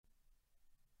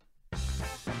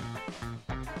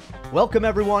Welcome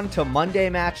everyone to Monday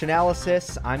Match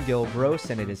Analysis. I'm Gil Gross,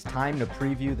 and it is time to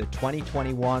preview the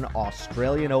 2021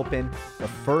 Australian Open. The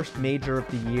first major of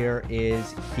the year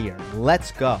is here.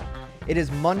 Let's go. It is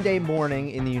Monday morning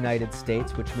in the United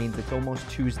States, which means it's almost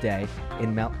Tuesday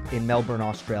in Melbourne,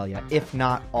 Australia, if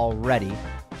not already.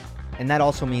 And that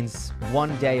also means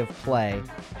one day of play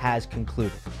has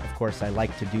concluded. Of course, I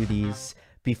like to do these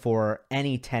before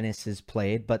any tennis is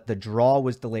played, but the draw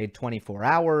was delayed 24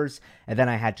 hours, and then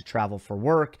I had to travel for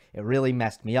work. It really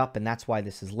messed me up, and that's why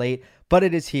this is late. But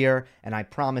it is here, and I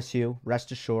promise you,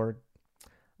 rest assured,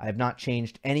 I have not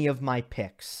changed any of my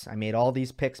picks. I made all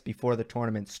these picks before the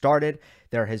tournament started.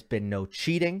 There has been no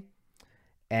cheating,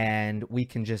 and we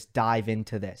can just dive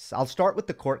into this. I'll start with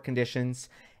the court conditions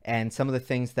and some of the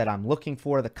things that I'm looking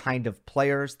for, the kind of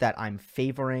players that I'm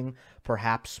favoring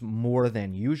perhaps more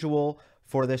than usual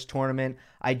for this tournament.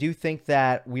 I do think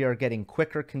that we are getting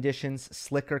quicker conditions,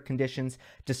 slicker conditions,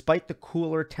 despite the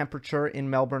cooler temperature in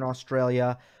Melbourne,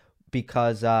 Australia,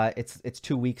 because it's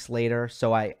 2 weeks later.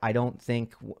 So I don't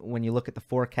think, when you look at the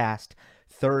forecast,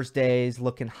 Thursday's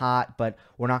looking hot, but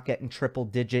we're not getting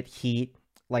triple-digit heat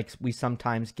like we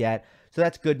sometimes get. So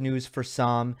that's good news for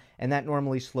some, and that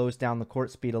normally slows down the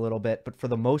court speed a little bit, but for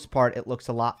the most part, it looks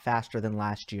a lot faster than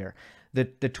last year. The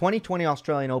 2020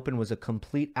 Australian Open was a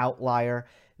complete outlier.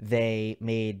 They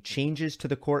made changes to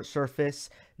the court surface.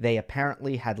 They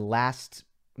apparently had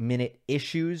last-minute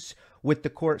issues with the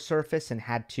court surface and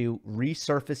had to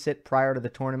resurface it prior to the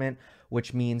tournament,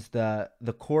 which means the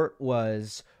court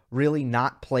was really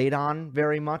not played on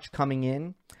very much coming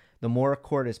in. The more a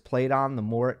court is played on, the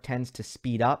more it tends to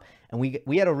speed up. And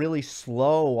we had a really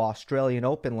slow Australian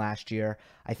Open last year.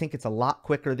 I think it's a lot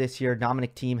quicker this year.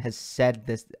 Dominic Thiem has said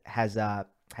this, has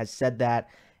said that,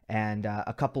 and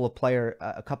a couple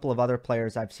of other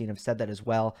players I've seen have said that as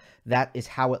well. That is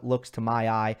how it looks to my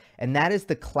eye, and that is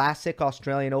the classic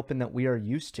Australian Open that we are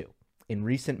used to. In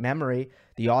recent memory,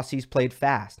 the Aussies played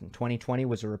fast, and 2020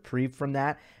 was a reprieve from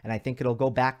that, and I think it'll go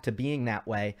back to being that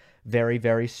way very,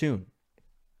 very soon.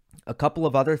 A couple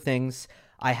of other things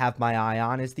I have my eye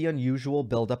on is the unusual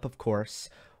buildup, of course,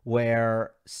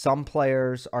 where some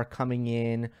players are coming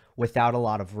in without a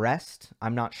lot of rest.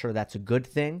 I'm not sure that's a good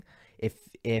thing.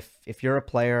 If you're a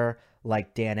player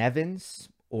like Dan Evans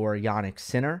or Jannik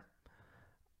Sinner,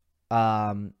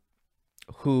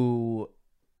 who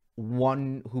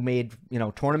made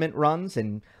tournament runs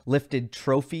and lifted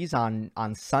trophies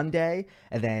on Sunday,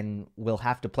 and then will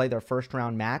have to play their first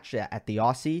round match at the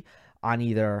Aussie on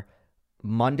either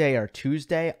Monday or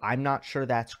Tuesday, I'm not sure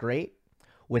that's great.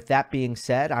 With that being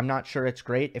said, I'm not sure it's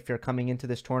great if you're coming into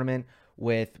this tournament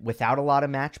without a lot of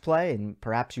match play, and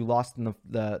perhaps you lost in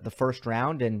the first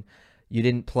round and you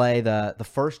didn't play the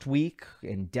first week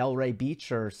in Delray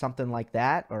Beach or something like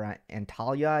that, or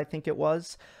Antalya, I think it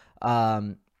was.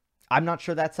 I'm not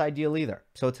sure that's ideal either.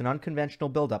 So it's an unconventional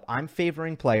buildup. I'm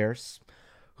favoring players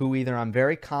who either I'm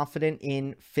very confident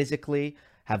in physically,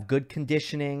 have good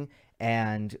conditioning,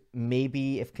 and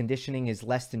maybe if conditioning is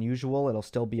less than usual, it'll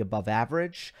still be above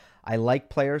average. I like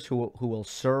players who will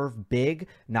serve big.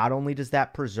 Not only does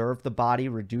that preserve the body,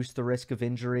 reduce the risk of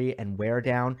injury and wear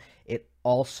down, it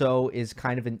also is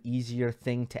kind of an easier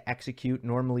thing to execute,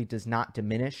 normally does not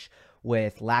diminish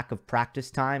with lack of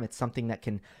practice time. It's something that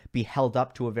can be held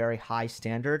up to a very high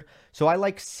standard. So I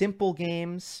like simple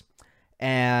games,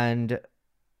 and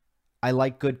I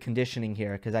like good conditioning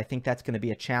here because I think that's going to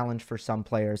be a challenge for some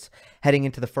players heading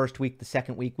into the first week, the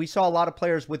second week. We saw a lot of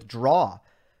players withdraw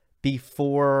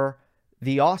before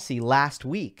the Aussie last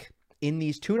week in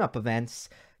these tune-up events,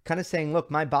 kind of saying, look,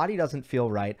 my body doesn't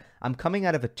feel right. I'm coming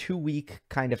out of a 2-week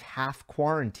kind of half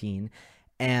quarantine,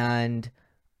 and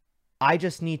I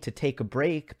just need to take a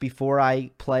break before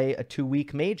I play a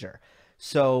 2-week major.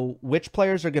 So which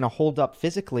players are going to hold up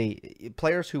physically?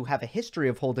 Players who have a history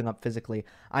of holding up physically,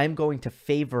 I'm going to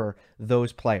favor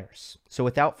those players. So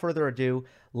without further ado,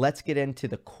 let's get into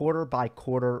the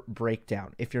quarter-by-quarter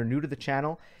breakdown. If you're new to the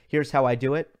channel, here's how I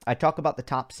do it. I talk about the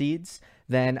top seeds,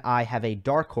 then I have a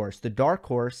dark horse. The dark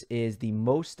horse is the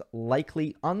most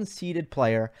likely unseeded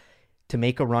player to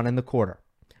make a run in the quarter.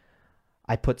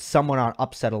 I put someone on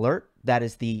upset alert. That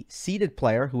is the seeded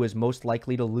player who is most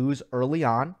likely to lose early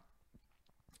on.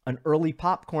 An early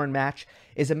popcorn match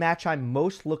is a match I'm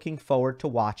most looking forward to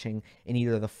watching in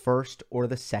either the first or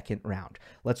the second round.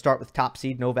 Let's start with top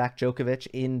seed Novak Djokovic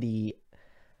in the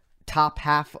top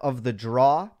half of the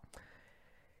draw.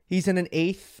 He's in an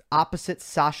eighth opposite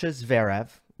Sasha Zverev.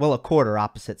 Well, a quarter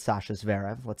opposite Sasha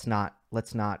Zverev. Let's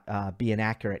not be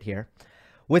inaccurate here.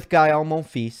 With Gael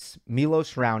Monfils,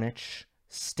 Milos Raonic,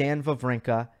 Stan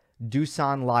Wawrinka,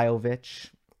 Dusan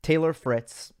Lajovic, Taylor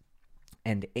Fritz,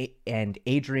 and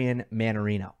Adrian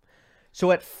Mannarino.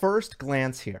 So at first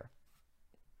glance here,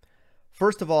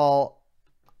 first of all,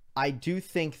 I do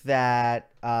think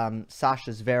that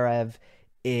Sasha Zverev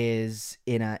is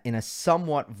in a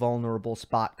somewhat vulnerable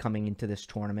spot coming into this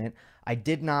tournament. I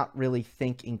did not really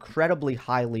think incredibly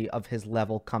highly of his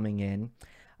level coming in.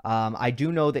 I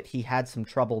do know that he had some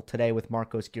trouble today with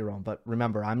Marcos Giron, but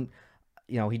remember,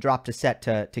 he dropped a set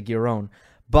to Giron,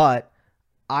 but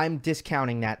I'm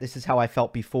discounting that. This is how I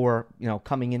felt before,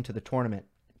 coming into the tournament,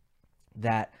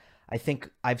 that I think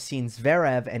I've seen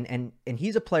Zverev, and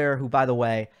he's a player who, by the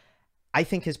way, I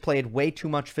think has played way too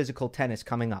much physical tennis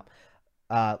coming up,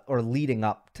 or leading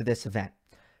up to this event.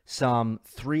 Some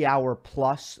 3-hour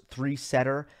plus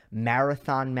 3-setter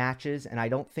marathon matches, and I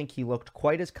don't think he looked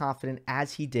quite as confident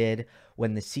as he did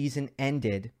when the season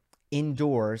ended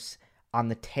indoors on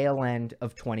the tail end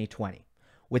of 2020.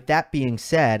 With that being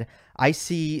said, I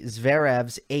see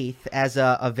Zverev's 8th as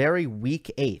a very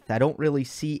weak 8th. I don't really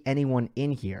see anyone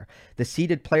in here. The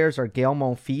seeded players are Gael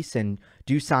Monfils and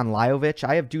Dusan Lajovic.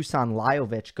 I have Dusan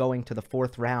Lajovic going to the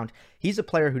 4th round. He's a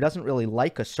player who doesn't really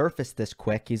like a surface this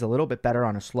quick. He's a little bit better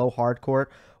on a slow hard court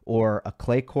or a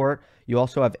clay court. You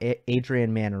also have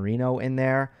Adrian Mannarino in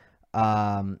there.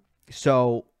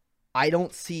 So I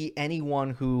don't see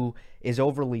anyone who is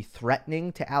overly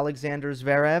threatening to Alexander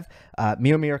Zverev.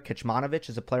 Miomir Kecmanovic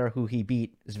is a player who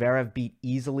Zverev beat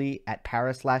easily at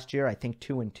Paris last year, I think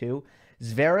 2-2.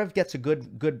 Zverev gets a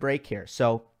good break here.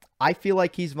 So I feel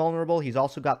like he's vulnerable. He's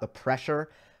also got the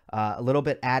pressure, a little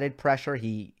bit added pressure.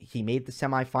 He made the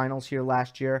semifinals here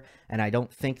last year, and I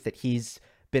don't think that he's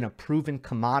been a proven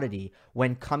commodity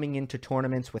when coming into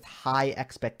tournaments with high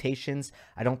expectations.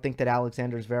 I don't think that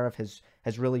Alexander Zverev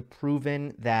has really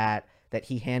proven that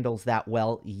he handles that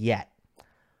well yet.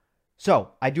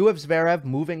 So I do have Zverev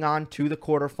moving on to the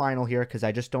quarterfinal here because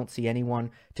I just don't see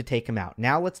anyone to take him out.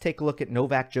 Now let's take a look at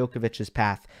Novak Djokovic's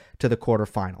path to the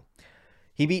quarterfinal.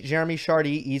 He beat Jeremy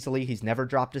Chardy easily. He's never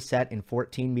dropped a set in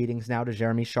 14 meetings now to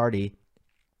Jeremy Chardy.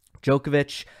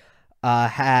 Djokovic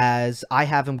I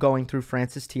have him going through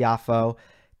Frances Tiafoe,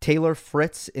 Taylor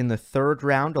Fritz in the 3rd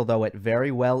round, although it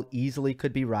very well easily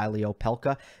could be Riley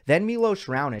Opelka. Then Milos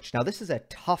Raonic. Now, this is a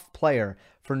tough player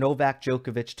for Novak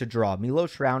Djokovic to draw.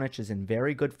 Milos Raonic is in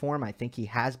very good form. I think he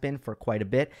has been for quite a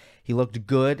bit. He looked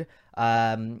good,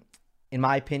 in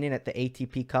my opinion, at the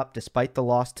ATP Cup, despite the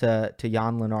loss to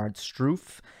Jan-Lennard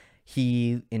Struff.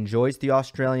 He enjoys the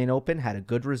Australian Open, had a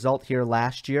good result here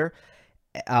last year.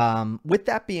 With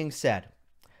that being said,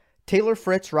 Taylor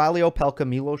Fritz, Riley Opelka,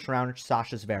 Milos Raonic,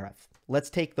 Sasha Zverev. Let's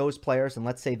take those players and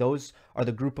let's say those are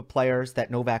the group of players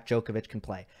that Novak Djokovic can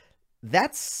play.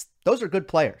 Those are good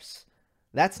players.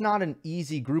 That's not an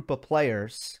easy group of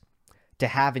players to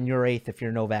have in your 8th if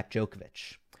you're Novak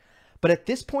Djokovic. But at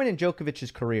this point in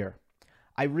Djokovic's career,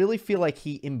 I really feel like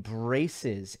he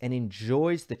embraces and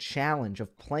enjoys the challenge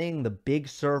of playing the big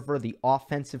server, the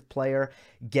offensive player,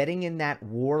 getting in that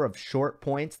war of short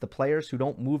points, the players who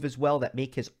don't move as well that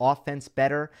make his offense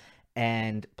better,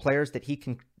 and players that he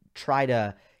can try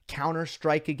to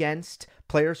counter-strike against,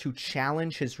 players who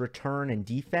challenge his return and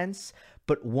defense,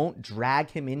 but won't drag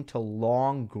him into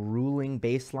long, grueling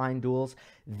baseline duels.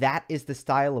 That is the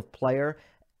style of player.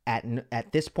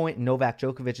 At this point in Novak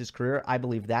Djokovic's career, I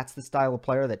believe that's the style of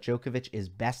player that Djokovic is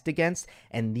best against,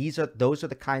 and those are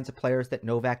the kinds of players that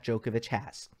Novak Djokovic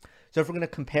has. So if we're going to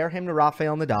compare him to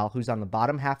Rafael Nadal, who's on the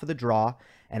bottom half of the draw,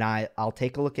 and I'll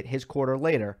take a look at his quarter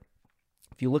later,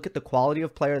 if you look at the quality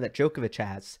of player that Djokovic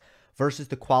has versus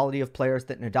the quality of players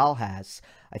that Nadal has,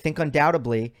 I think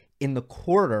undoubtedly in the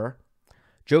quarter,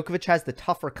 Djokovic has the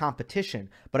tougher competition,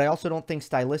 but I also don't think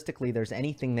stylistically there's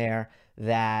anything there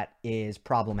that is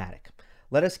problematic.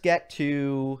 Let us get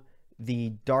to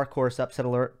the dark horse, upset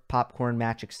alert, popcorn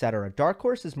match, etc. Dark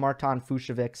horse is Marton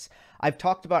Fucsovics. I've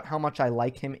talked about how much I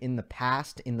like him in the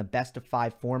past in the best of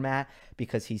 5 format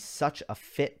because he's such a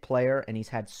fit player and he's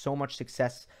had so much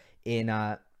success in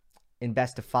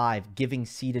best of 5, giving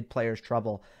seeded players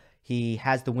trouble. He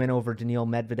has the win over Daniil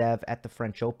Medvedev at the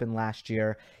French Open last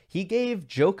year. He gave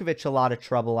Djokovic a lot of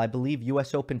trouble, I believe,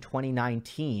 US Open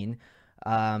 2019.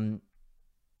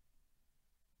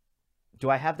 Do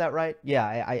I have that right? Yeah,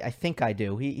 I think I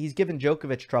do. He's given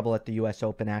Djokovic trouble at the US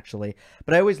Open, actually.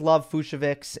 But I always love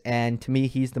Fucsovics, and to me,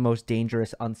 he's the most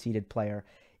dangerous unseeded player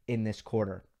in this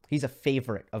quarter. He's a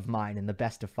favorite of mine in the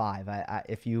best of 5.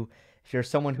 If you're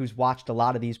someone who's watched a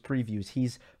lot of these previews,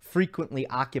 he's frequently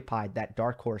occupied that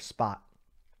dark horse spot.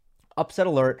 Upset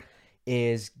alert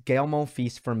is Gael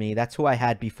Monfils for me. That's who I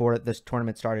had before this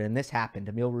tournament started, and this happened.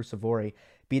 Emil Ruusuvuori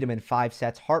beat him in 5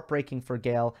 sets. Heartbreaking for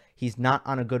Gael. He's not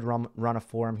on a good run of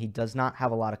form. He does not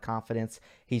have a lot of confidence.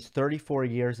 He's 34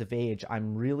 years of age.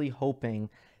 I'm really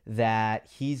hoping that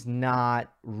he's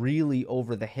not really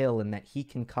over the hill and that he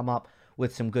can come up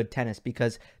with some good tennis,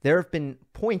 because there have been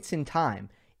points in time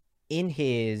in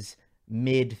his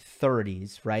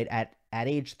mid-30s, right, at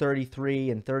age 33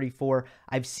 and 34,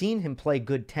 I've seen him play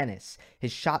good tennis.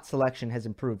 His shot selection has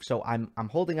improved. So I'm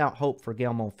holding out hope for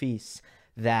Gael Monfils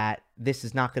that this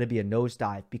is not going to be a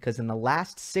nosedive, because in the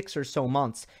last 6 or so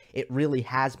months, it really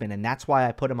has been. And that's why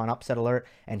I put him on upset alert.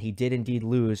 And he did indeed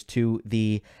lose to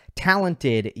the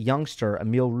talented youngster,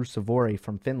 Emil Ruusuvuori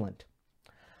from Finland.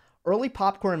 Early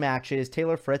popcorn matches,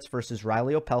 Taylor Fritz versus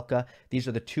Reilly Opelka. These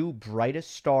are the two brightest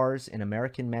stars in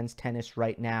American men's tennis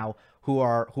right now who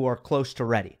are close to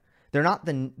ready. They're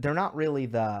not really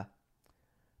the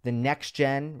next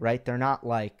gen, right? They're not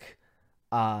like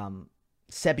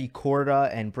Sebi Korda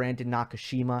and Brandon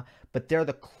Nakashima, but they're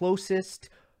the closest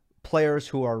players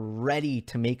who are ready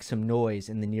to make some noise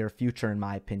in the near future, in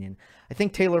my opinion. I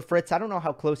think Taylor Fritz, I don't know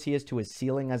how close he is to his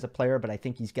ceiling as a player, but I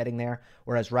think he's getting there,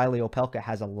 whereas Reilly Opelka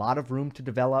has a lot of room to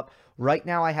develop. Right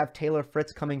now, I have Taylor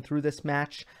Fritz coming through this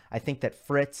match. I think that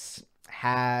Fritz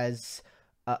has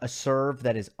a serve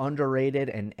that is underrated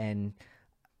and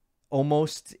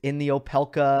almost in the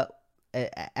Opelka,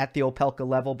 at the Opelka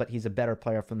level, but he's a better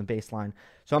player from the baseline.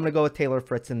 So I'm going to go with Taylor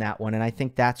Fritz in that one, and I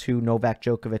think that's who Novak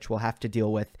Djokovic will have to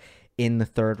deal with in the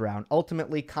third round.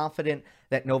 Ultimately, confident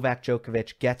that Novak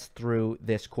Djokovic gets through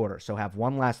this quarter. So have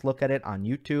one last look at it on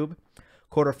YouTube.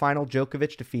 Quarterfinal,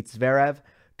 Djokovic defeats Zverev.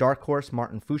 Dark horse,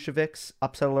 Martin Fucsovics.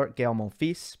 Upset alert, Gael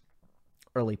Monfils.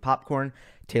 Early popcorn,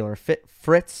 Taylor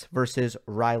Fritz versus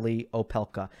Reilly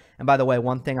Opelka. And by the way,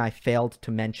 one thing I failed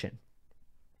to mention.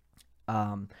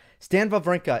 Stan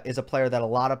Wawrinka is a player that a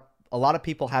lot of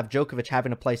people have Djokovic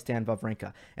having to play Stan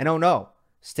Wawrinka. And oh no,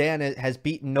 Stan has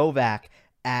beaten Novak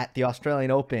at the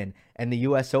Australian Open and the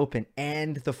US Open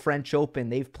and the French Open.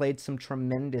 They've played some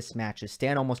tremendous matches.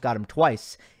 Stan almost got him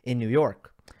twice in New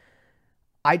York.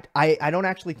 I don't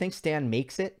actually think Stan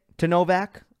makes it to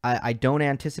Novak. I don't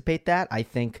anticipate that. I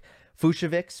think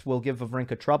Fucsovics will give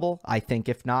Wawrinka trouble. I think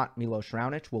if not, Milos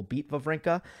Raonic will beat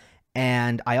Wawrinka.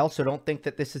 And I also don't think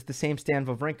that this is the same Stan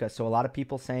Wawrinka. So a lot of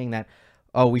people saying that,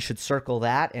 oh, we should circle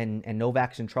that and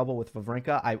Novak's in trouble with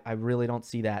Wawrinka. I really don't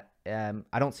see that.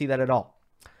 I don't see that at all.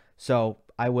 So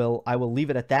I will leave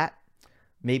it at that.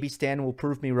 Maybe Stan will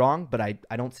prove me wrong, but I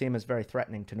don't see him as very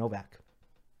threatening to Novak.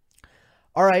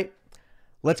 All right,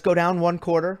 let's go down one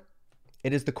quarter.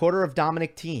 It is the quarter of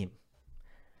Dominic Thiem.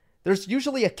 There's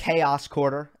usually a chaos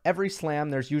quarter. Every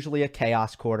slam, there's usually a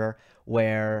chaos quarter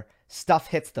where stuff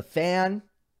hits the fan,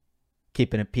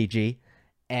 keeping it PG,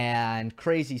 and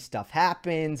crazy stuff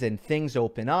happens and things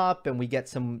open up and we get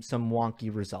some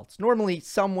wonky results. Normally,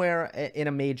 somewhere in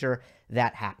a major,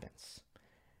 that happens.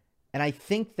 And I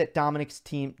think that Dominic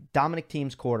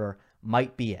Thiem's quarter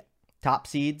might be it. Top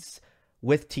seeds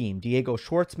with Thiem: Diego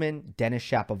Schwartzman, Denis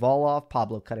Shapovalov,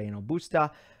 Pablo Carreño Busta,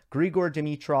 Grigor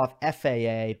Dimitrov,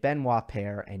 FAA, Benoit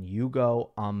Paire, and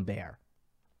Hugo Humbert.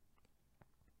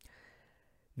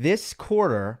 This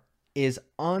quarter is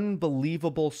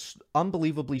unbelievably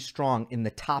strong in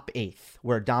the top 8th,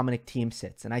 where Dominic Thiem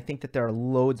sits. And I think that there are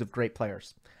loads of great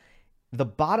players. The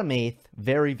bottom 8th,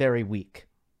 very, very weak.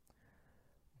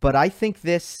 But I think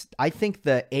the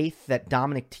 8th that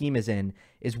Dominic Thiem is in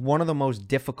is one of the most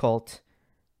difficult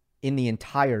in the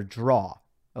entire draw.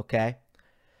 Okay?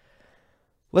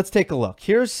 Let's take a look.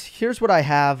 Here's what I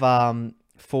have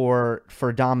for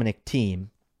Dominic Thiem.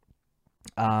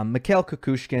 Mikhail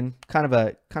Kukushkin, kind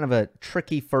of a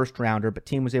tricky first rounder, but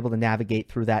Thiem was able to navigate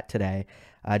through that today.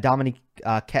 Dominic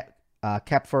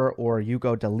Koepfer or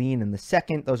Hugo Dellien in the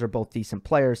second. Those are both decent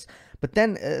players, but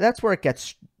then that's where it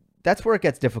gets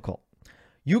difficult.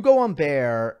 Hugo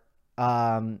Humbert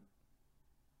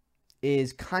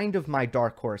is kind of my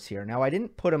dark horse here. Now, I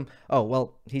didn't put him... Oh,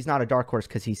 well, he's not a dark horse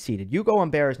because he's seeded. Hugo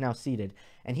Humbert is now seeded,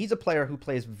 and he's a player who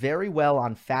plays very well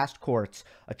on fast courts,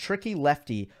 a tricky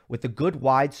lefty with a good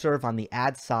wide serve on the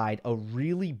ad side, a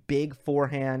really big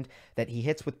forehand that he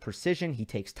hits with precision. He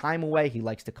takes time away. He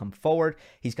likes to come forward.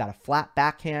 He's got a flat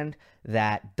backhand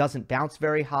that doesn't bounce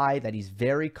very high, that he's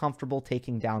very comfortable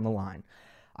taking down the line.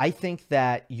 I think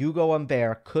that Hugo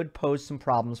Humbert could pose some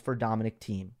problems for Dominic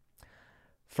Thiem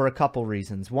for a couple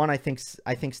reasons. One, I think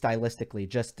stylistically,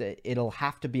 just it'll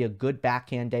have to be a good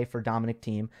backhand day for Dominic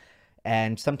Thiem,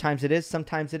 and sometimes it is,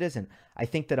 sometimes it isn't. I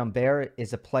think that Humbert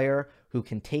is a player who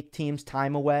can take Thiem's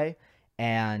time away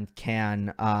and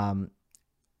cannot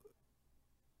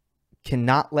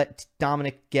let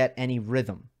Dominic get any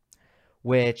rhythm,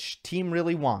 which Thiem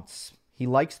really wants. He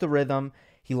likes the rhythm.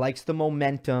 He likes the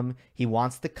momentum. He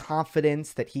wants the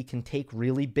confidence that he can take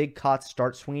really big cuts,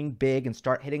 start swinging big, and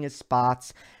start hitting his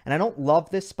spots. And I don't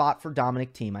love this spot for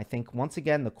Dominic Thiem. I think, once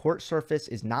again, the court surface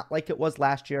is not like it was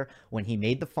last year when he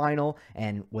made the final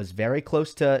and was very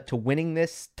close to winning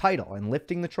this title and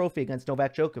lifting the trophy against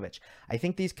Novak Djokovic. I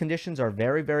think these conditions are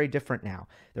very, very different now.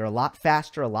 They're a lot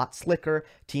faster, a lot slicker.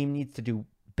 Thiem needs to do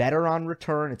better on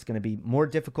return. It's going to be more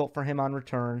difficult for him on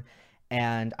return.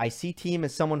 And I see Thiem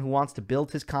as someone who wants to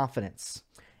build his confidence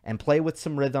and play with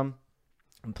some rhythm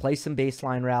and play some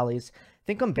baseline rallies. I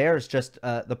think Humbert is just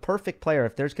the perfect player.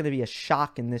 If there's going to be a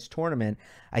shock in this tournament,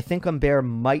 I think Humbert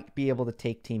might be able to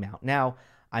take Thiem out. Now,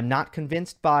 I'm not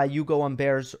convinced by Hugo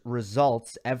Humbert's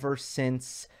results ever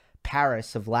since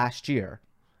Paris of last year.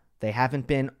 They haven't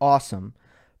been awesome,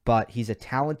 but he's a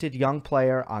talented young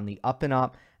player on the up and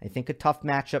up. I think a tough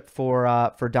matchup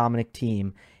for Dominic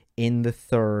Thiem in the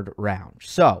third round.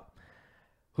 So,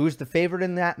 who's the favorite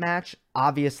in that match?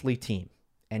 Obviously Thiem.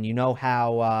 And you know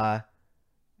how I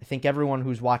think everyone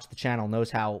who's watched the channel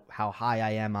knows how high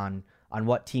I am on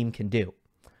what Thiem can do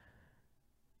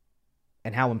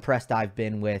and how impressed I've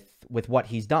been with what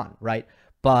he's done, right?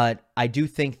 But I do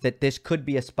think that this could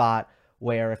be a spot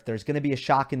where if there's going to be a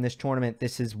shock in this tournament,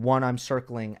 this is one I'm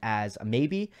circling as a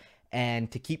maybe.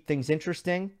 And to keep things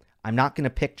interesting, I'm not going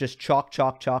to pick just chalk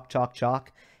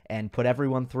and put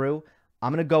everyone through.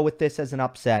 I'm going to go with this as an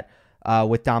upset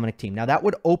with Dominic Thiem. Now, that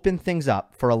would open things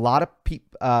up for a lot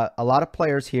of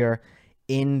players here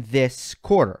in this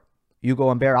quarter. Hugo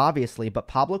Humbert, obviously, but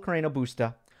Pablo Carreno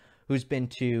Busta, who's been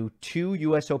to 2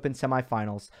 U.S. Open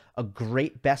semifinals, a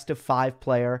great best-of-5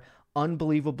 player,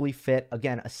 unbelievably fit.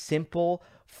 Again, a simple,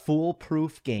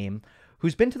 foolproof game,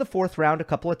 who's been to the 4th round a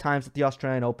couple of times at the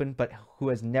Australian Open, but who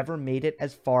has never made it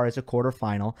as far as a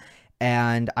quarterfinal.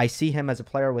 And I see him as a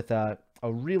player with a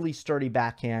really sturdy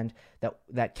backhand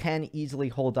that can easily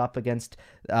hold up against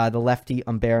the lefty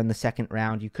Humbert in the 2nd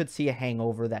round. You could see a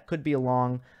hangover. That could be a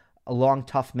long,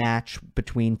 tough match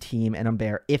between Thiem and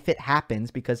Humbert if it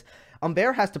happens, because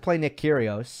Humbert has to play Nick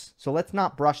Kyrgios, so let's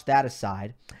not brush that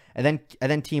aside. And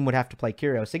then Thiem would have to play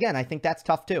Kyrgios. Again, I think that's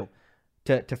tough too,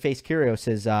 to face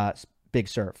Kyrgios' big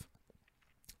serve.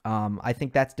 I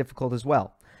think that's difficult as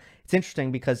well. It's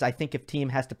interesting because I think if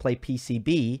Thiem has to play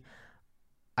PCB,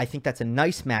 I think that's a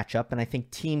nice matchup, and I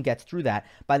think Thiem gets through that.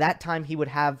 By that time, he would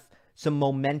have some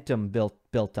momentum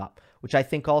built up, which I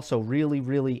think also really,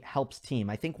 really helps Thiem.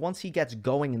 I think once he gets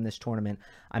going in this tournament,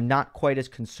 I'm not quite as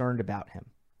concerned about him.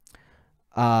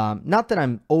 Not that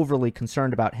I'm overly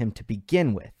concerned about him to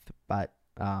begin with, but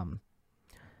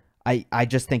I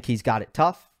just think he's got it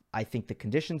tough. I think the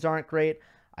conditions aren't great.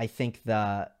 I think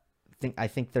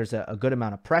there's a good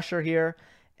amount of pressure here,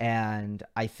 and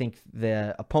I think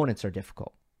the opponents are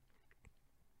difficult.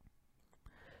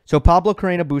 So Pablo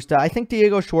Carreno Busta, I think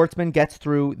Diego Schwartzman gets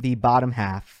through the bottom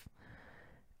half.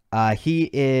 He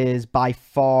is by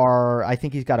far, I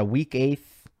think he's got a weak 8th.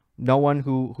 No one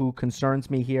who concerns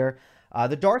me here.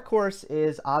 The dark horse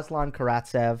is Aslan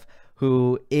Karatsev,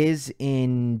 who is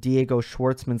in Diego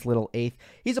Schwartzman's little 8th.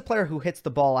 He's a player who hits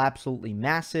the ball absolutely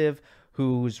massive,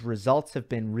 whose results have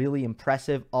been really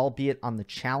impressive, albeit on the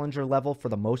challenger level for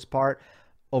the most part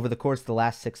over the course of the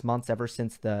last 6 months, ever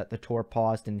since the tour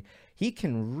paused. And he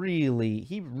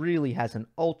really has an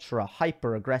ultra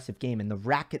hyper aggressive game and the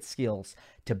racket skills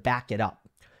to back it up.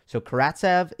 So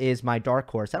Karatsev is my dark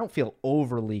horse. I don't feel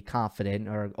overly confident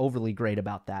or overly great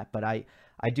about that, but I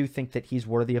do think that he's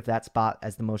worthy of that spot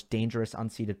as the most dangerous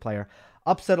unseeded player.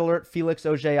 Upset alert, Felix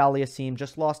Auger-Aliassime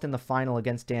just lost in the final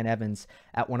against Dan Evans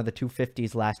at one of the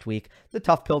 250s last week. It's a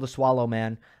tough pill to swallow,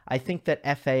 man. I think that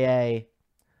FAA,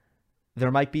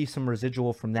 there might be some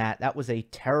residual from that. That was a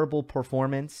terrible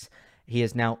performance. He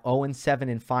is now 0-7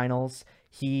 in finals.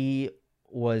 He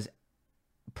was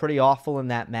pretty awful in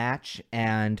that match,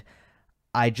 and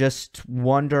I just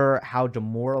wonder how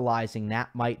demoralizing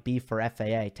that might be for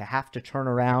FAA to have to turn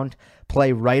around,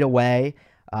 play right away,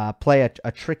 play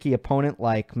a tricky opponent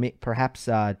like perhaps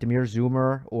Damir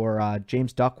Zoomer or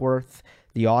James Duckworth,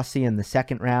 the Aussie, in the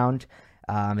 2nd round.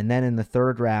 And then in the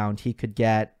 3rd round, he could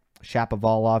get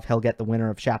Shapovalov. He'll get the winner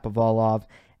of Shapovalov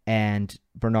and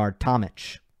Bernard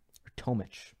Tomic.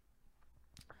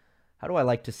 How do I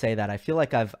like to say that? I feel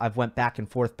like I've went back and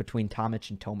forth between Tomic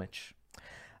and Tomic.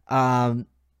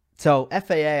 So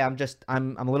FAA,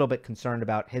 I'm a little bit concerned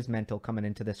about his mental coming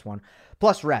into this one.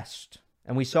 Plus rest.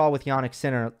 And we saw with Jannik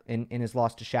Sinner in his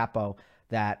loss to Shapo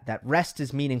that rest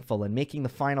is meaningful, and making the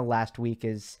final last week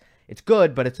it's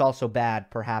good, but it's also bad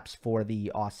perhaps for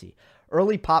the Aussie.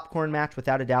 early popcorn match,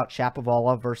 without a doubt,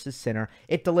 Shapovalov versus Sinner.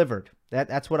 It delivered.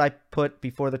 That's what I put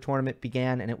before the tournament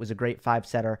began, and it was a great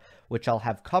 5-setter, which I'll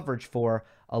have coverage for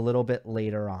a little bit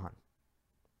later on.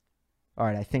 All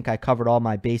right, I think I covered all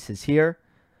my bases here.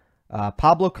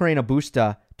 Pablo Carreño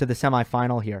Busta to the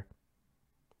semifinal here.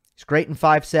 He's great in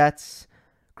 5 sets.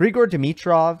 Grigor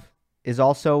Dimitrov is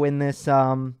also in this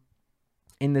bottom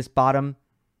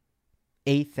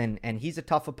 8th, and he's a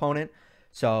tough opponent.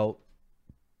 So,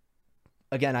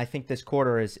 again, I think this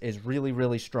quarter is really,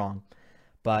 really strong.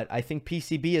 But I think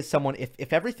PCB is someone,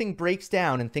 if everything breaks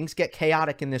down and things get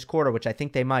chaotic in this quarter, which I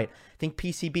think they might, I think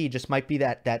PCB just might be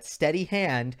that steady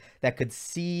hand that could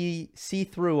see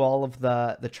through all of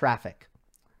the traffic.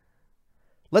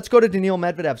 Let's go to Daniil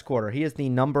Medvedev's quarter. He is the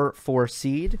number 4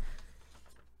 seed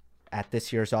at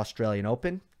this year's Australian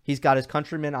Open. He's got his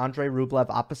countryman Andrei Rublev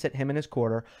opposite him in his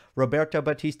quarter. Roberto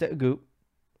Bautista Agut.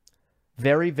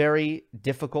 Very, very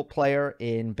difficult player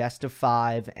in best of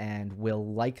 5 and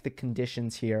will like the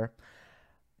conditions here.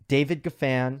 David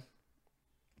Goffin,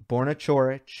 Borna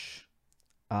Coric,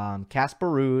 Casper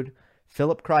Ruud,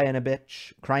 Filip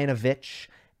Krajinovic,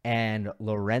 and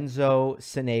Lorenzo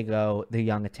Sonego, the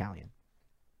young Italian.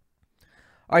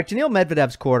 All right, Daniil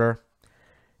Medvedev's quarter.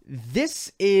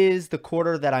 This is the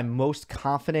quarter that I'm most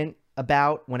confident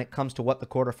about when it comes to what the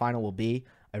quarterfinal will be.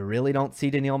 I really don't see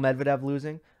Daniil Medvedev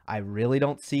losing. I really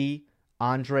don't see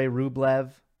Andrei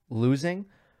Rublev losing.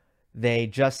 They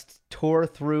just tore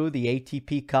through the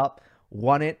ATP Cup,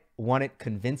 won it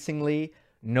convincingly.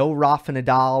 No Rafa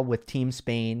Nadal with Team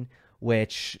Spain,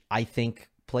 which I think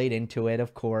played into it,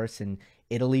 of course. And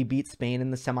Italy beat Spain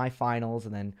in the semifinals,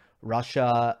 and then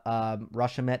Russia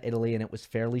met Italy, and it was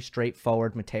fairly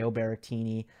straightforward. Matteo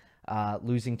Berrettini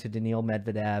losing to Daniil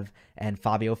Medvedev, and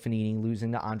Fabio Fognini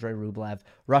losing to Andrei Rublev.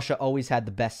 Russia always had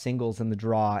the best singles in the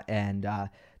draw, and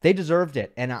they deserved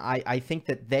it. And I think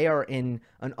that they are in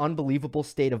an unbelievable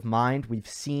state of mind. We've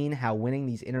seen how winning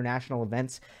these international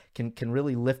events can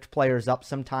really lift players up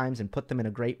sometimes and put them in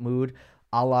a great mood,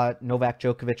 a la Novak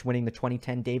Djokovic winning the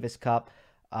 2010 Davis Cup,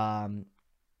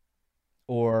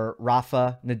 or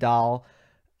Rafa Nadal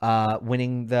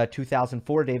winning the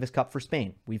 2004 Davis Cup for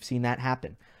Spain. We've seen that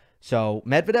happen. So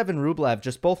Medvedev and Rublev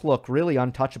just both look really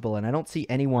untouchable, and I don't see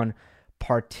anyone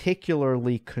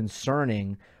particularly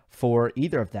concerning for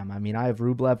either of them. I mean, I have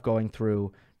Rublev going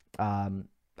through Yannick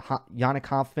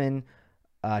Hanfmann,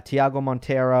 Thiago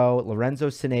Monteiro, Lorenzo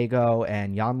Sonego,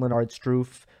 and Jan-Lennard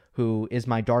Struff, who is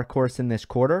my dark horse in this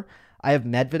quarter. I have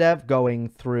Medvedev going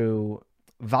through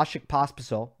Vasek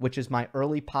Pospisil, which is my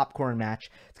early popcorn match.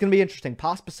 It's going to be interesting.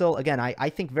 Pospisil, again, I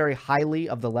think very highly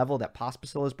of the level that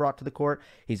Pospisil has brought to the court.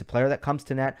 He's a player that comes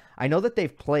to net. I know that they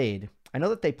played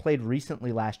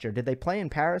recently last year. Did they play in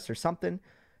Paris or something?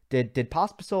 Did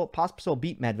Pospisil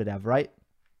beat Medvedev, right?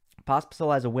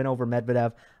 Pospisil has a win over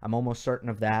Medvedev. I'm almost certain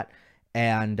of that.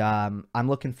 And I'm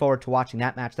looking forward to watching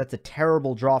that match. That's a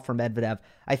terrible draw for Medvedev.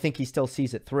 I think he still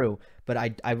sees it through, but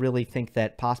I really think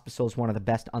that Pospisil is one of the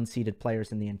best unseeded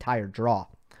players in the entire draw.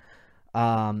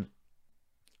 Medvedev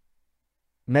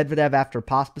after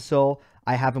Pospisil,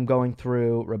 I have him going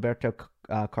through Roberto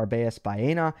Carballes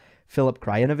Baena, Filip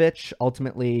Krajinovic,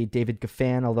 ultimately David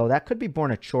Goffin, although that could be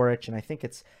Borna Coric, and I think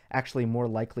it's actually more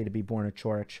likely to be Borna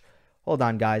Coric. Hold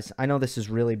on, guys. I know this is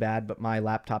really bad, but my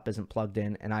laptop isn't plugged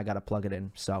in, and I got to plug it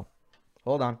in. So,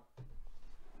 hold on.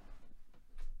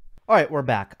 All right, we're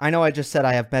back. I know I just said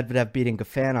I have Medvedev beating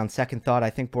Goffin. On second thought, I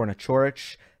think Borna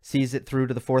Coric sees it through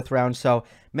to the 4th round. So,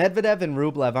 Medvedev and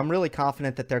Rublev, I'm really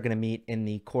confident that they're going to meet in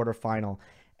the quarterfinal.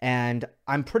 And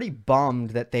I'm pretty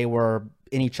bummed that they were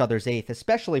in each other's 8th,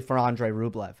 especially for Andrei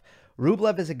Rublev.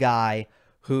 Rublev is a guy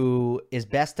who is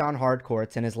best on hard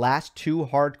courts, and his last 2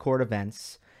 hard court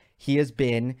events, he has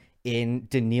been in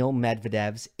Daniil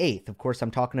Medvedev's 8th. Of course,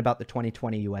 I'm talking about the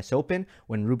 2020 U.S. Open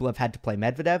when Rublev had to play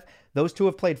Medvedev. Those two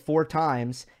have played 4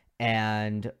 times,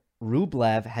 and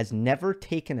Rublev has never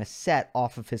taken a set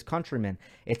off of his countryman.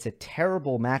 It's a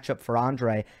terrible matchup for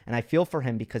Andrei, and I feel for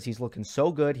him because he's looking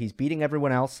so good. He's beating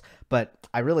everyone else, but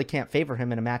I really can't favor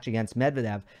him in a match against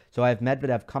Medvedev, so I have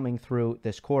Medvedev coming through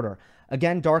this quarter.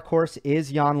 Again, dark horse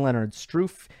is Jan-Lennard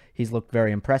Struff. He's looked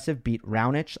very impressive, beat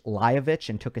Raonic, Lajovic,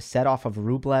 and took a set off of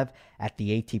Rublev at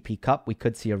the ATP Cup. We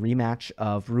could see a rematch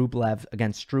of Rublev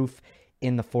against Struff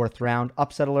in the 4th round.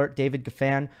 Upset alert, David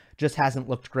Goffin just hasn't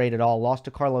looked great at all. Lost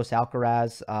to Carlos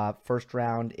Alcaraz first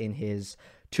round in his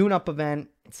tune-up event.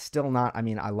 Still not, I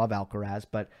mean, I love Alcaraz,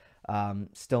 but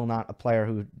still not a player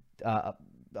who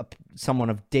someone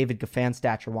of David Goffin's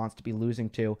stature wants to be losing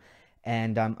to.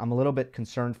 And I'm a little bit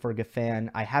concerned for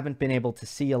Goffin. I haven't been able to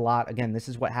see a lot. Again, this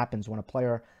is what happens when a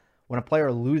player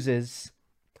loses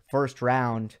first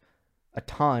round. a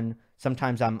ton.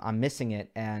 Sometimes I'm missing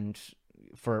it, and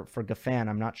for Goffin,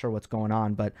 I'm not sure what's going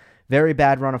on, but very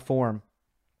bad run of form.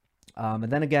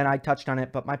 And then again, I touched on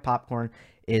it, but my popcorn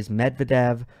is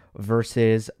Medvedev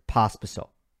versus Pospisil.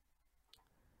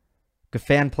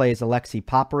 Goffin plays Alexei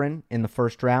Popyrin in the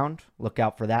first round. Look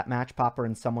out for that match.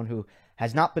 Popyrin's someone who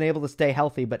has not been able to stay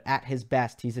healthy, but at his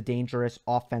best, he's a dangerous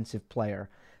offensive player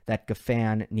that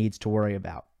Goffin needs to worry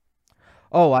about.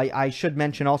 Oh, I should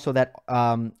mention also that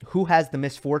who has the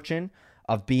misfortune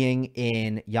of being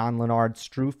in Jan-Lennard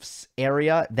Struff's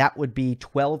area? That would be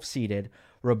 12-seeded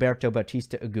Roberto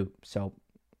Bautista Agut. So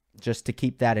just to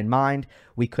keep that in mind,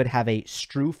 we could have a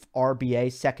Struff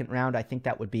RBA second round. I think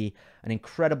that would be an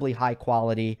incredibly high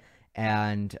quality,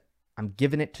 and I'm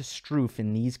giving it to Struff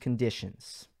in these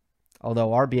conditions.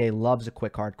 Although RBA loves a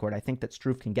quick hard court, I think that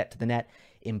Struff can get to the net,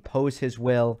 impose his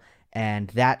will, and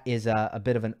that is a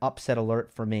bit of an upset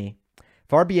alert for me.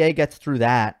 If RBA gets through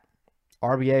that,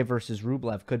 RBA versus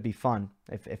Rublev could be fun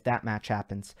if that match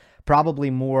happens.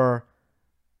 Probably more,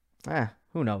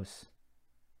 who knows?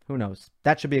 Who knows?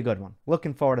 That should be a good one.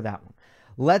 Looking forward to that one.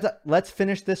 Let's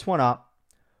finish this one up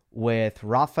with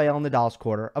Rafael Nadal's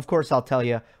quarter. Of course, I'll tell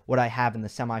you what I have in the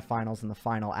semifinals and the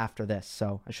final after this,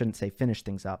 so I shouldn't say finish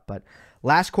things up. But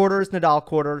last quarter is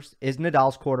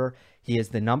Nadal's quarter. He is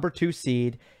the number 2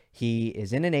 seed. He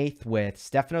is in an 8th with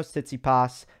Stefanos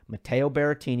Tsitsipas, Matteo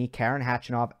Berrettini, Karen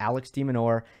Khachanov, Alex de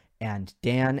Minaur, and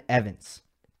Dan Evans.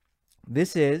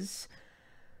 This is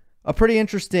a pretty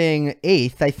interesting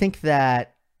 8th. I think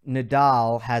that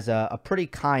Nadal has a pretty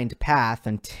kind path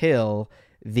until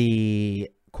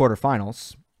the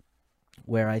quarterfinals,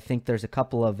 where I think there's a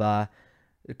couple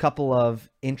of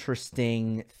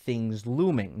interesting things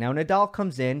looming. Now, Nadal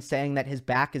comes in saying that his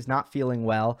back is not feeling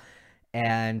well,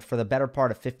 and for the better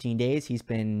part of 15 days, he's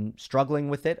been struggling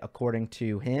with it, according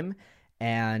to him.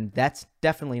 And that's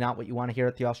definitely not what you want to hear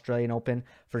at the Australian Open.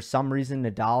 For some reason,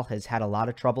 Nadal has had a lot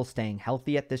of trouble staying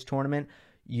healthy at this tournament.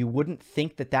 You wouldn't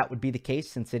think that that would be the case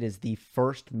since it is the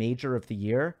first major of the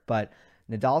year, but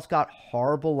Nadal's got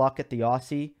horrible luck at the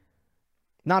Aussie.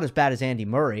 Not as bad as Andy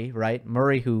Murray, right?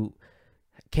 Murray, who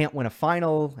can't win a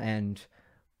final and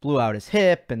blew out his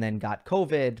hip and then got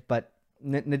COVID, but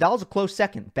Nadal's a close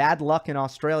second. Bad luck in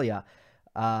Australia.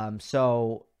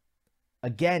 So,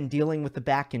 again, dealing with the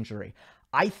back injury.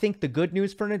 I think the good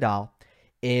news for Nadal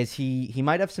is he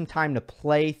might have some time to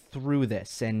play through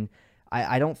this, and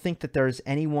I don't think that there's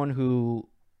anyone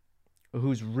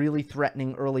who's really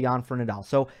threatening early on for Nadal.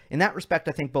 So in that respect,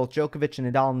 I think both Djokovic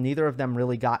and Nadal, neither of them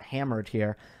really got hammered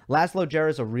here. Laszlo Djere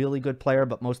is a really good player,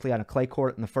 but mostly on a clay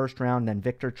court in the first round, then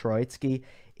Viktor Troicki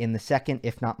in the second,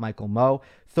 if not Michael Mmoh.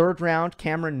 Third round,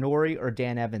 Cameron Norrie or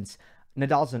Dan Evans.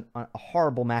 Nadal's a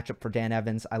horrible matchup for Dan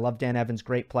Evans. I love Dan Evans,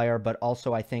 great player, but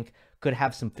also I think could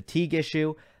have some fatigue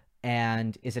issue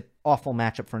and is an awful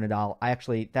matchup for Nadal.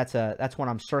 That's one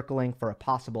I'm circling for a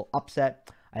possible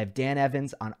upset. I have Dan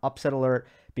Evans on upset alert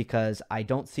because I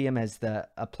don't see him as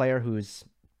a player who's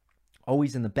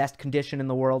always in the best condition in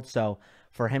the world. So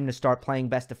for him to start playing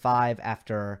best of 5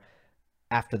 after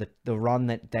the run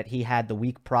that he had the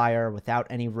week prior without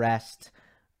any rest,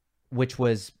 which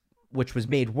was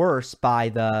made worse by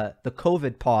the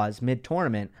COVID pause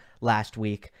mid-tournament last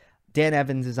week, Dan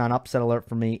Evans is on upset alert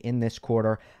for me in this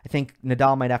quarter. I think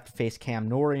Nadal might have to face Cam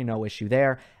Norrie, no issue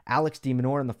there. Alex de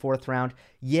Minaur in the 4th round.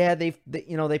 Yeah, they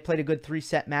played a good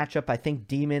 3-set matchup. I think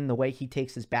Demon, the way he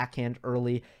takes his backhand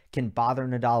early, can bother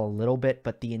Nadal a little bit,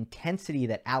 but the intensity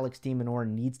that Alex de Minaur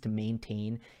needs to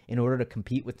maintain in order to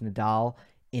compete with Nadal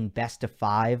in best of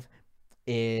 5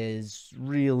 is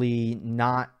really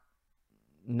not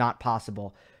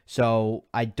possible. So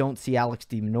I don't see Alex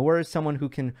de Minaur as someone who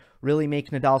can really make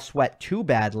Nadal sweat too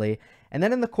badly. And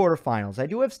then in the quarterfinals, I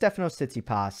do have Stefanos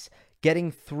Tsitsipas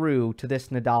getting through to this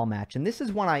Nadal match. And this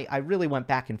is one I really went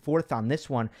back and forth on this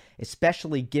one,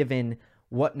 especially given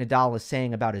what Nadal is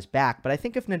saying about his back. But I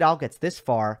think if Nadal gets this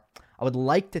far, I would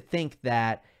like to think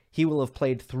that he will have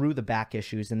played through the back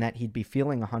issues and that he'd be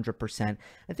feeling 100%.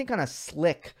 I think on a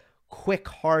slick, quick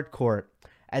hard court,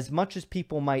 as much as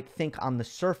people might think on the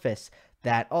surface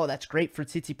that, oh, that's great for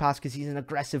Tsitsipas because he's an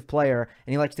aggressive player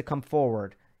and he likes to come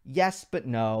forward. Yes, but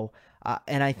no.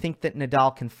 And I think that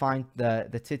Nadal can find the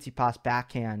Tsitsipas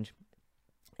backhand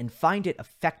and find it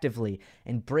effectively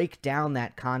and break down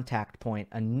that contact point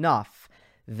enough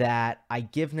that I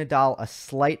give Nadal a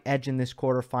slight edge in this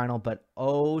quarterfinal, but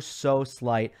oh so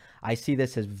slight. I see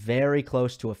this as very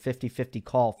close to a 50-50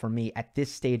 call for me at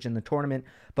this stage in the tournament,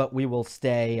 but we will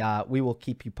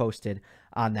keep you posted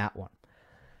on that one.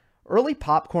 Early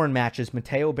popcorn matches,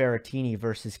 Matteo Berrettini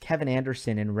versus Kevin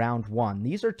Anderson in round 1.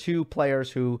 These are two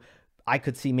players who I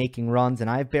could see making runs, and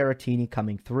I have Berrettini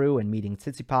coming through and meeting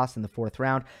Tsitsipas in the 4th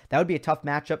round. That would be a tough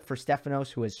matchup for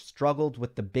Stefanos, who has struggled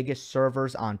with the biggest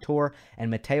servers on tour,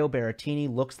 and Matteo Berrettini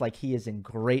looks like he is in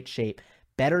great shape.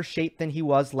 Better shape than he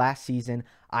was last season.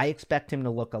 I expect him to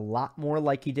look a lot more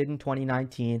like he did in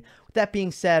 2019. With that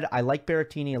being said, I like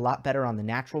Berrettini a lot better on the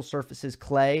natural surfaces,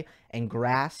 clay and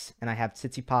grass, and I have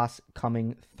Tsitsipas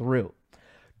coming through.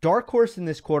 Dark horse in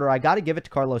this quarter, I got to give it to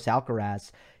Carlos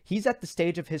Alcaraz. He's at the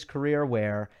stage of his career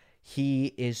where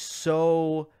he is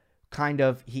so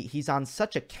he's on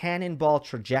such a cannonball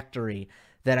trajectory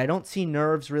that I don't see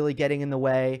nerves really getting in the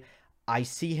way. I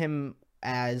see him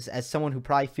as someone who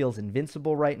probably feels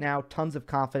invincible right now, tons of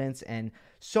confidence and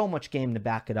so much game to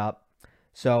back it up.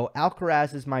 So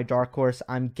Alcaraz is my dark horse.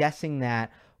 I'm guessing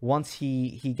that once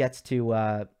he gets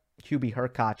to Hubie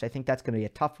Hurkacz, I think that's going to be a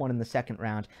tough one in the 2nd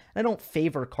round. And I don't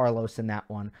favor Carlos in that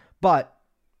one. But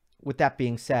with that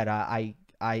being said,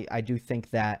 I do think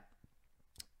that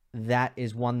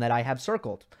is one that I have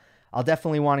circled. I'll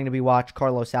definitely wanting to be watch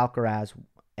Carlos Alcaraz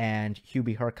and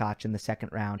Hubie Hurkacz in the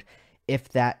 2nd round if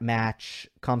that match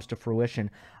comes to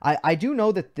fruition. I do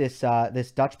know that this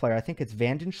Dutch player, I think it's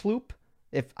Van den Sloot,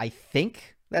 I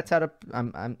think that's how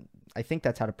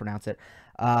to pronounce it.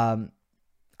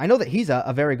 I know that he's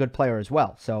a very good player as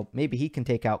well, so maybe he can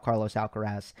take out Carlos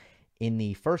Alcaraz in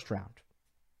the 1st round.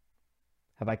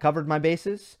 Have I covered my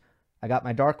bases? I got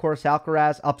my dark horse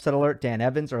Alcaraz, upset alert, Dan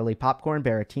Evans, early popcorn,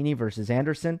 Berrettini versus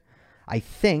Anderson. I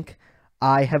think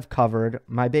I have covered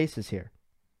my bases here.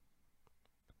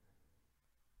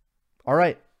 All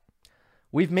right,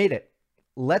 we've made it.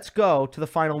 Let's go to the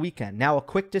final weekend. Now, a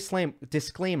quick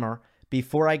disclaimer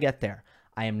before I get there.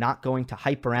 I am not going to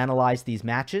hyperanalyze these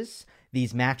matches.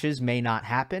 These matches may not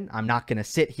happen. I'm not going to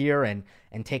sit here and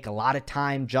take a lot of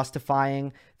time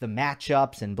justifying the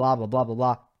matchups and blah, blah, blah, blah,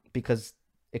 blah, because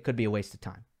it could be a waste of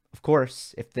time. Of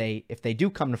course, if they do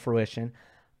come to fruition,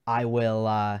 I will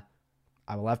have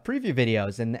preview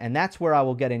videos, and that's where I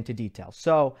will get into detail.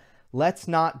 So let's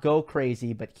not go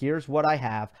crazy, but here's what I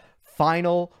have.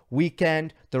 Final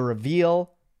weekend, the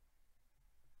reveal.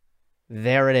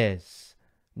 There it is.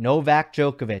 Novak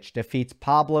Djokovic defeats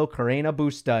Pablo Carreño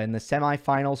Busta in the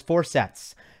semifinals, 4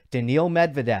 sets. Daniil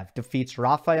Medvedev defeats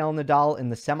Rafael Nadal in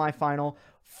the semifinal,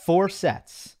 4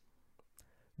 sets.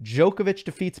 Djokovic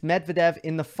defeats Medvedev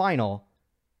in the final,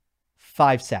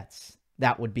 5 sets.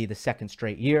 That would be the 2nd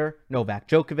straight year. Novak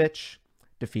Djokovic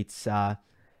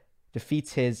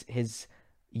defeats his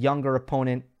younger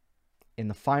opponent in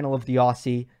the final of the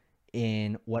Aussie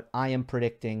in what I am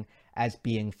predicting as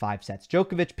being 5 sets.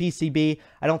 Djokovic PCB,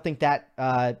 I don't think that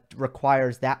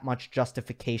requires that much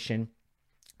justification.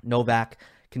 Novak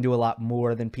can do a lot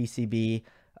more than PCB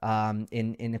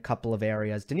in a couple of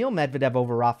areas. Daniil Medvedev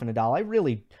over Rafa Nadal, I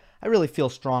really feel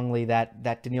strongly that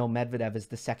Daniil Medvedev is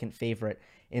the 2nd favorite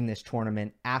in this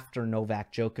tournament after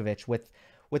Novak Djokovic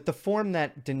with the form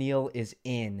that Daniil is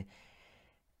in.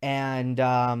 And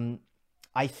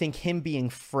I think him being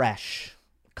fresh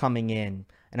coming in,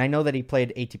 and I know that he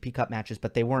played ATP Cup matches,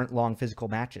 but they weren't long physical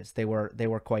matches. They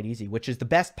were quite easy, which is the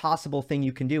best possible thing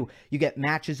you can do. You get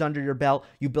matches under your belt,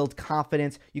 you build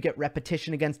confidence, you get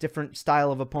repetition against different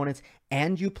style of opponents,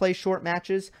 and you play short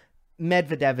matches.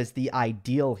 Medvedev is the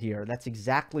ideal here. That's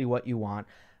exactly what you want.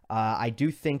 I do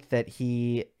think that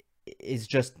he is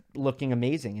just looking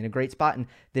amazing in a great spot. And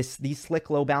these slick,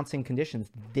 low bouncing conditions,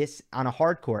 this on a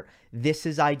hard court, this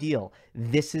is ideal.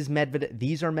 These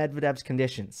are Medvedev's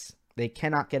conditions. They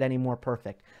cannot get any more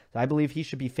perfect. So I believe he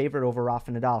should be favored over Rafa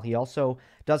Nadal. He also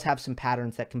does have some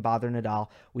patterns that can bother Nadal.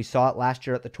 We saw it last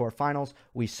year at the Tour Finals.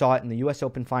 We saw it in the U.S.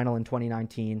 Open Final in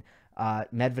 2019.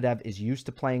 Medvedev is used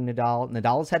to playing Nadal.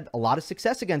 Nadal has had a lot of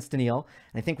success against Daniil,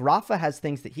 and I think Rafa has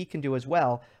things that he can do as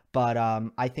well. But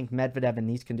I think Medvedev in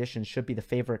these conditions should be the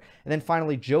favorite. And then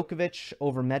finally, Djokovic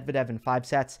over Medvedev in 5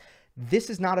 sets. This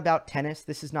is not about tennis.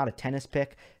 This is not a tennis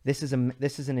pick. This is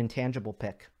an intangible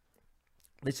pick.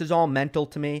 This is all mental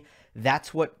to me.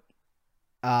 That's what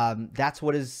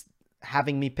is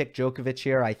having me pick Djokovic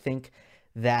here. I think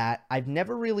that I've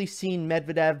never really seen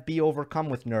Medvedev be overcome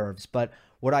with nerves, but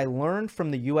what I learned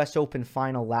from the U.S. Open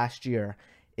final last year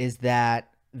is that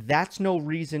that's no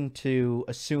reason to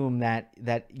assume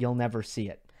that you'll never see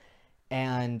it.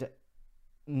 And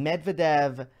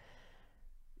Medvedev,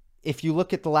 if you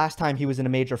look at the last time he was in a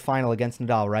major final against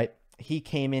Nadal, right? He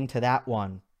came into that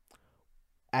one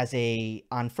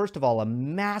on first of all, a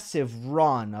massive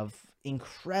run of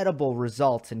incredible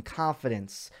results and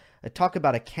confidence. Talk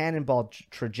about a cannonball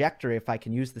trajectory, if I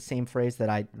can use the same phrase that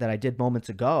I did moments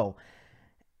ago.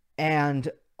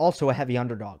 And also a heavy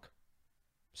underdog.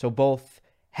 So both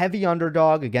heavy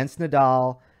underdog against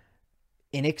Nadal,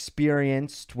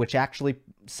 inexperienced, which actually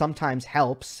sometimes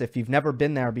helps. If you've never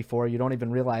been there before, you don't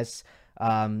even realize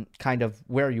kind of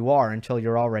where you are until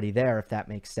you're already there, if that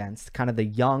makes sense. Kind of the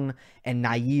young and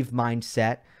naive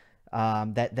mindset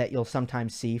that you'll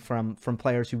sometimes see from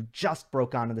players who just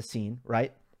broke onto the scene,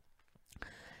 right?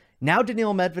 Now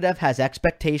Daniil Medvedev has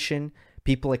expectation.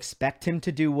 People expect him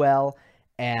to do well,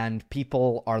 and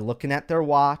people are looking at their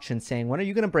watch and saying, when are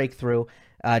you going to break through?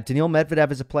 Daniil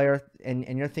Medvedev is a player,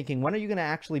 and you're thinking, when are you going to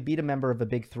actually beat a member of the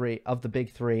big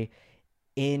three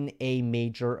in a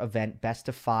major event, best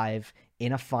of 5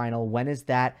 in a final? When is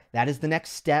that? That is the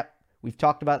next step. We've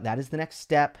talked about that is the next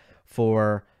step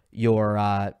for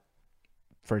your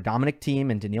for Dominic Thiem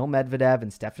and Daniil Medvedev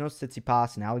and Stefanos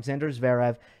Tsitsipas and Alexander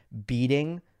Zverev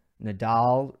beating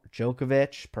Nadal,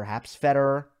 Djokovic, perhaps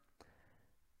Federer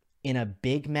in a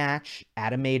big match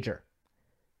at a major.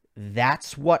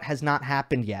 That's what has not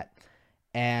happened yet.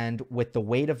 And with the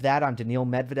weight of that on Daniil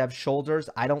Medvedev's shoulders,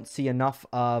 I don't see enough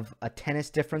of a tennis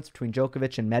difference between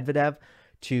Djokovic and Medvedev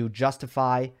to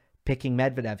justify picking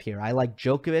Medvedev here. I like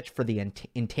Djokovic for the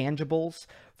intangibles,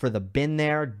 for the been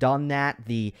there, done that,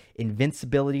 the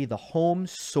invincibility, the home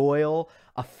soil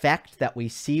effect that we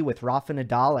see with Rafa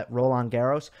Nadal at Roland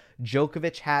Garros.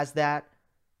 Djokovic has that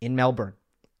in Melbourne,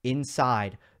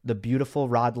 inside the beautiful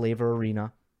Rod Laver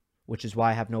Arena, which is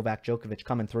why I have Novak Djokovic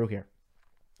coming through here.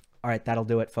 All right, that'll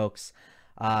do it, folks.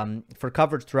 For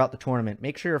coverage throughout the tournament,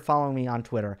 make sure you're following me on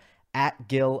Twitter at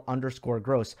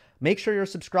 @Gil_Gross. Make sure you're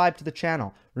subscribed to the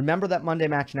channel. Remember that Monday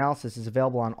Match Analysis is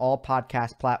available on all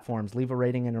podcast platforms. Leave a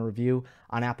rating and a review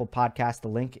on Apple Podcasts. The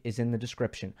link is in the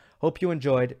description. Hope you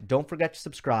enjoyed. Don't forget to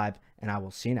subscribe, and I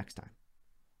will see you next time.